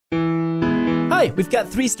Hi, we've got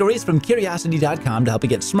 3 stories from Curiosity.com to help you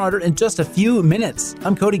get smarter in just a few minutes.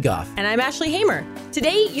 I'm Cody Goff. And I'm Ashley Hamer.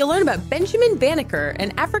 Today, you'll learn about Benjamin Banneker,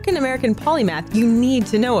 an African-American polymath you need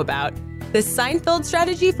to know about, the Seinfeld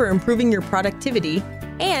strategy for improving your productivity,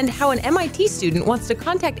 and how an MIT student wants to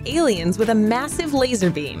contact aliens with a massive laser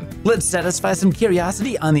beam. Let's satisfy some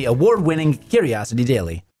curiosity on the award-winning Curiosity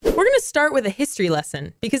Daily. We're going to start with a history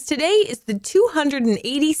lesson because today is the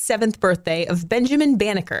 287th birthday of Benjamin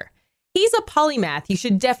Banneker. He's a polymath you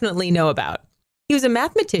should definitely know about. He was a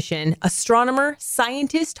mathematician, astronomer,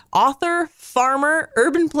 scientist, author, farmer,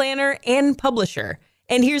 urban planner, and publisher.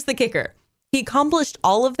 And here's the kicker. He accomplished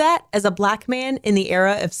all of that as a black man in the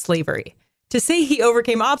era of slavery. To say he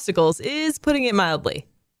overcame obstacles is putting it mildly.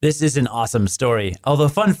 This is an awesome story. Although,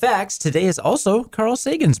 fun facts, today is also Carl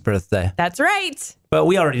Sagan's birthday. That's right. But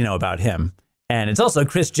we already know about him. And it's also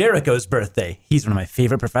Chris Jericho's birthday. He's one of my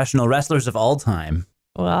favorite professional wrestlers of all time.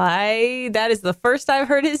 Well, that is the first I've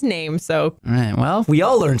heard his name, so... All right, well, we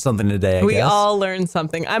all learned something today, I guess. We all learned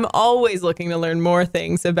something. I'm always looking to learn more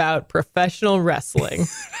things about professional wrestling.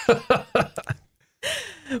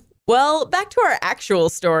 Well, back to our actual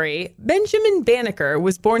story. Benjamin Banneker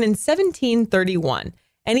was born in 1731,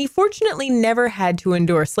 and he fortunately never had to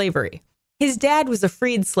endure slavery. His dad was a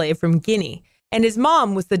freed slave from Guinea, and his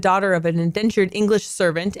mom was the daughter of an indentured English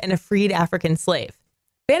servant and a freed African slave.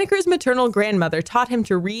 Banneker's maternal grandmother taught him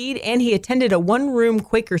to read, and he attended a one-room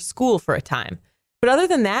Quaker school for a time. But other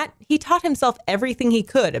than that, he taught himself everything he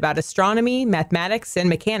could about astronomy, mathematics, and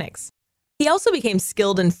mechanics. He also became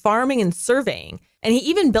skilled in farming and surveying, and he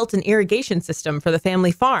even built an irrigation system for the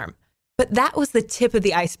family farm. But that was the tip of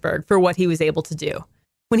the iceberg for what he was able to do.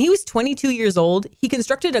 When he was 22 years old, he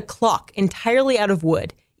constructed a clock entirely out of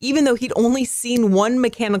wood, even though he'd only seen one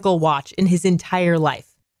mechanical watch in his entire life.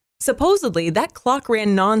 Supposedly, that clock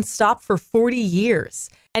ran nonstop for 40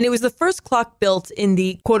 years, and it was the first clock built in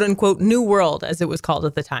the quote-unquote New World, as it was called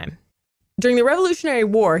at the time. During the Revolutionary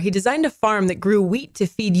War, he designed a farm that grew wheat to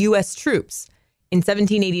feed U.S. troops. In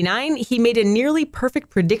 1789, he made a nearly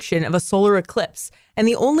perfect prediction of a solar eclipse, and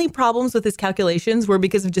the only problems with his calculations were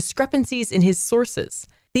because of discrepancies in his sources.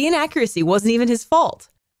 The inaccuracy wasn't even his fault.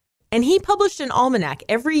 And he published an almanac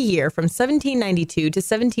every year from 1792 to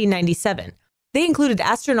 1797. They included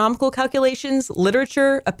astronomical calculations,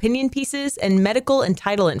 literature, opinion pieces, and medical and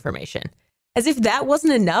title information. As if that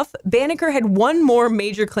wasn't enough, Banneker had one more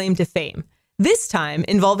major claim to fame, this time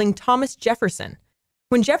involving Thomas Jefferson.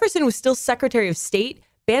 When Jefferson was still Secretary of State,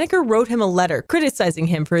 Banneker wrote him a letter criticizing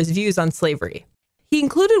him for his views on slavery. He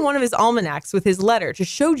included one of his almanacs with his letter to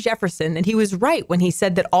show Jefferson that he was right when he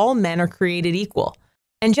said that all men are created equal.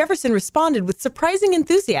 And Jefferson responded with surprising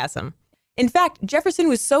enthusiasm. In fact, Jefferson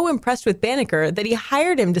was so impressed with Banneker that he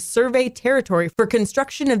hired him to survey territory for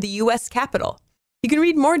construction of the U.S. Capitol. You can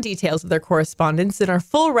read more details of their correspondence in our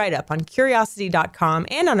full write-up on Curiosity.com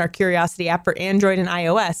and on our Curiosity app for Android and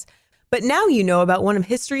iOS. But now you know about one of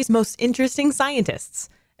history's most interesting scientists,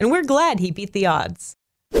 and we're glad he beat the odds.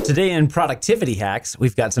 Today in Productivity Hacks,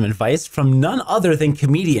 we've got some advice from none other than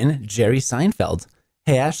comedian Jerry Seinfeld.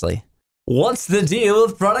 Hey, Ashley, what's the deal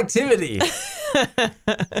with productivity?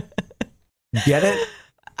 Get it?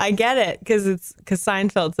 I get it, because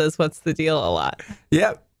Seinfeld says, what's the deal a lot.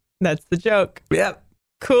 Yep. That's the joke. Yep.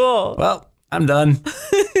 Cool. Well, I'm done.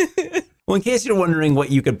 Well, in case you're wondering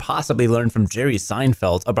what you could possibly learn from Jerry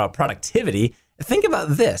Seinfeld about productivity, think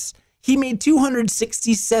about this. He made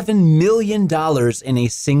 $267 million in a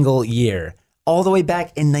single year, all the way back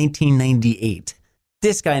in 1998.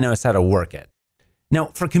 This guy knows how to work it. Now,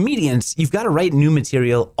 for comedians, you've got to write new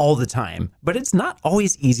material all the time, but it's not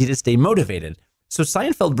always easy to stay motivated. So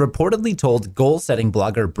Seinfeld reportedly told goal-setting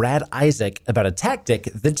blogger Brad Isaac about a tactic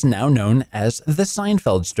that's now known as the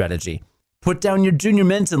Seinfeld strategy. Put down your junior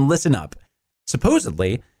mints and listen up.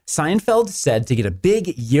 Supposedly, Seinfeld said to get a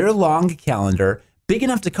big year-long calendar big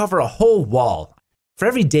enough to cover a whole wall. For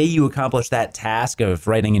every day you accomplish that task of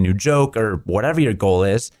writing a new joke or whatever your goal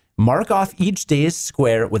is, mark off each day's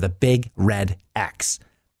square with a big red X.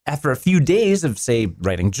 After a few days of, say,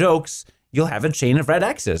 writing jokes, you'll have a chain of red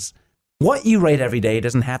X's. What you write every day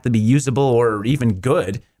doesn't have to be usable or even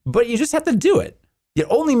good, but you just have to do it. Your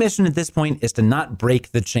only mission at this point is to not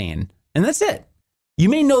break the chain, and that's it. You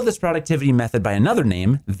may know this productivity method by another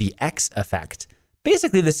name, the X effect.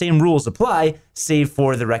 Basically, the same rules apply, save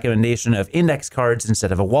for the recommendation of index cards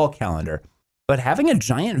instead of a wall calendar. But having a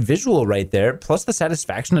giant visual right there, plus the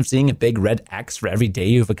satisfaction of seeing a big red X for every day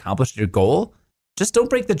you've accomplished your goal, just don't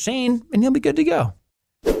break the chain and you'll be good to go.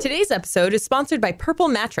 Today's episode is sponsored by Purple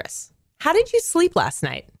Mattress. How did you sleep last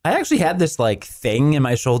night? I actually had this thing in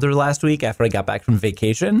my shoulder last week after I got back from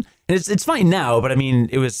vacation. And it's fine now, but I mean,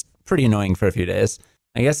 it was pretty annoying for a few days.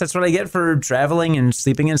 I guess that's what I get for traveling and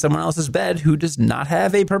sleeping in someone else's bed who does not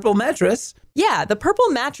have a purple mattress. Yeah, the purple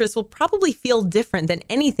mattress will probably feel different than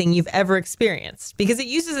anything you've ever experienced because it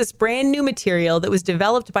uses this brand new material that was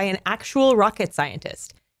developed by an actual rocket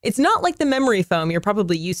scientist. It's not like the memory foam you're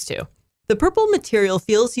probably used to. The purple material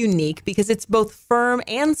feels unique because it's both firm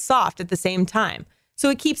and soft at the same time. So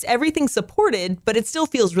it keeps everything supported, but it still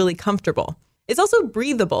feels really comfortable. It's also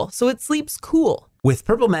breathable, so it sleeps cool. With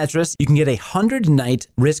Purple Mattress, you can get a 100-night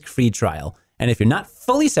risk-free trial. And if you're not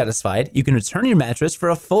fully satisfied, you can return your mattress for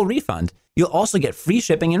a full refund. You'll also get free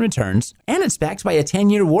shipping and returns, and it's backed by a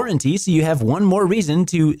 10-year warranty, so you have one more reason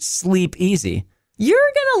to sleep easy.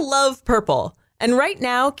 You're gonna love Purple. And right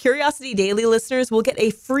now, Curiosity Daily listeners will get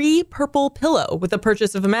a free Purple pillow with the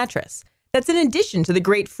purchase of a mattress. That's in addition to the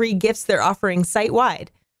great free gifts they're offering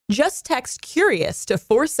site-wide. Just text CURIOUS to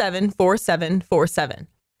 474747.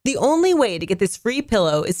 The only way to get this free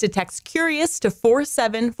pillow is to text CURIOUS to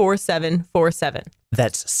 474747.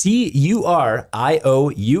 That's CURIOUS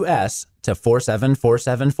to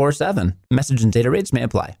 474747. Message and data rates may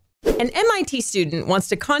apply. An MIT student wants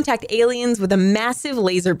to contact aliens with a massive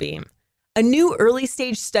laser beam. A new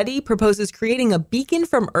early-stage study proposes creating a beacon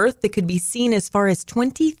from Earth that could be seen as far as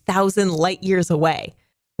 20,000 light years away.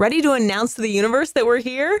 Ready to announce to the universe that we're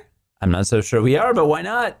here? I'm not so sure we are, but why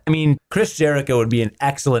not? I mean, Chris Jericho would be an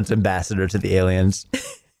excellent ambassador to the aliens.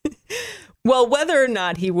 Well, whether or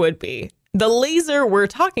not he would be, the laser we're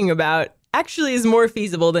talking about actually is more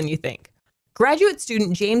feasible than you think. Graduate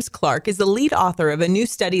student James Clark is the lead author of a new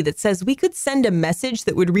study that says we could send a message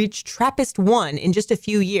that would reach TRAPPIST-1 in just a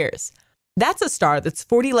few years. That's a star that's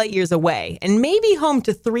 40 light years away and maybe home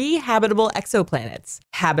to 3 habitable exoplanets.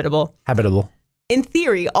 Habitable. In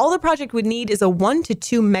theory, all the project would need is a 1 to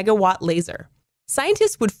 2 megawatt laser.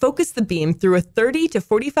 Scientists would focus the beam through a 30 to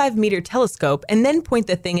 45 meter telescope and then point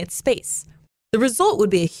the thing at space. The result would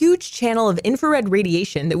be a huge channel of infrared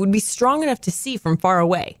radiation that would be strong enough to see from far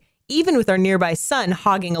away, even with our nearby sun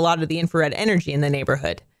hogging a lot of the infrared energy in the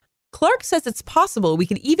neighborhood. Clark says it's possible we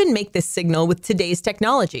could even make this signal with today's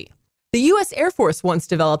technology. The U.S. Air Force once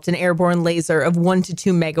developed an airborne laser of 1 to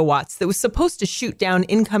 2 megawatts that was supposed to shoot down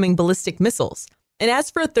incoming ballistic missiles. And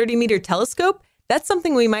as for a 30-meter telescope, that's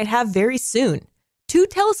something we might have very soon. 2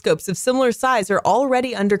 telescopes of similar size are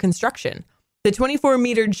already under construction. The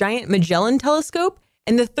 24-meter Giant Magellan Telescope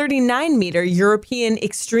and the 39-meter European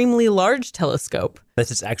Extremely Large Telescope.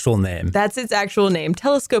 That's its actual name. That's its actual name.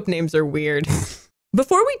 Telescope names are weird.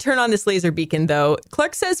 Before we turn on this laser beacon, though,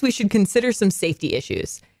 Clark says we should consider some safety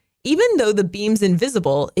issues. Even though the beam's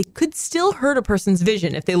invisible, it could still hurt a person's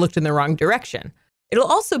vision if they looked in the wrong direction. It'll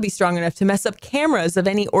also be strong enough to mess up cameras of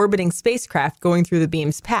any orbiting spacecraft going through the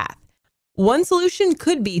beam's path. One solution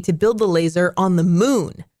could be to build the laser on the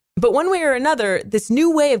moon. But one way or another, this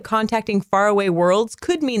new way of contacting faraway worlds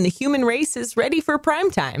could mean the human race is ready for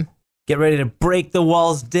prime time. Get ready to break the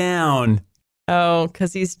walls down. Oh,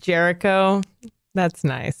 because he's Jericho? That's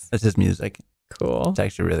nice. That's his music. Cool. It's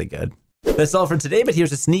actually really good. That's all for today, but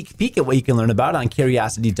here's a sneak peek at what you can learn about on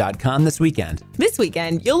Curiosity.com this weekend. This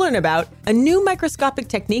weekend, you'll learn about a new microscopic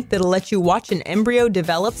technique that'll let you watch an embryo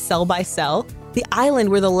develop cell by cell, the island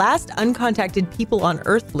where the last uncontacted people on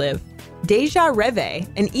Earth live, Deja Reve,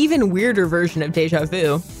 an even weirder version of deja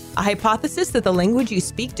vu, a hypothesis that the language you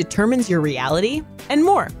speak determines your reality, and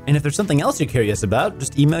more. And if there's something else you're curious about,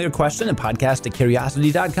 just email your question at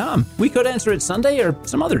podcast@curiosity.com. We could answer it Sunday or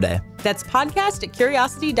some other day. That's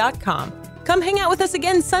podcast@curiosity.com. Come hang out with us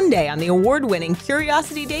again Sunday on the award-winning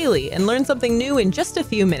Curiosity Daily and learn something new in just a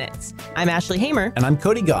few minutes. I'm Ashley Hamer. And I'm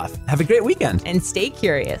Cody Goff. Have a great weekend. And stay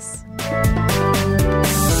curious.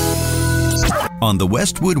 On the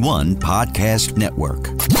Westwood One Podcast Network.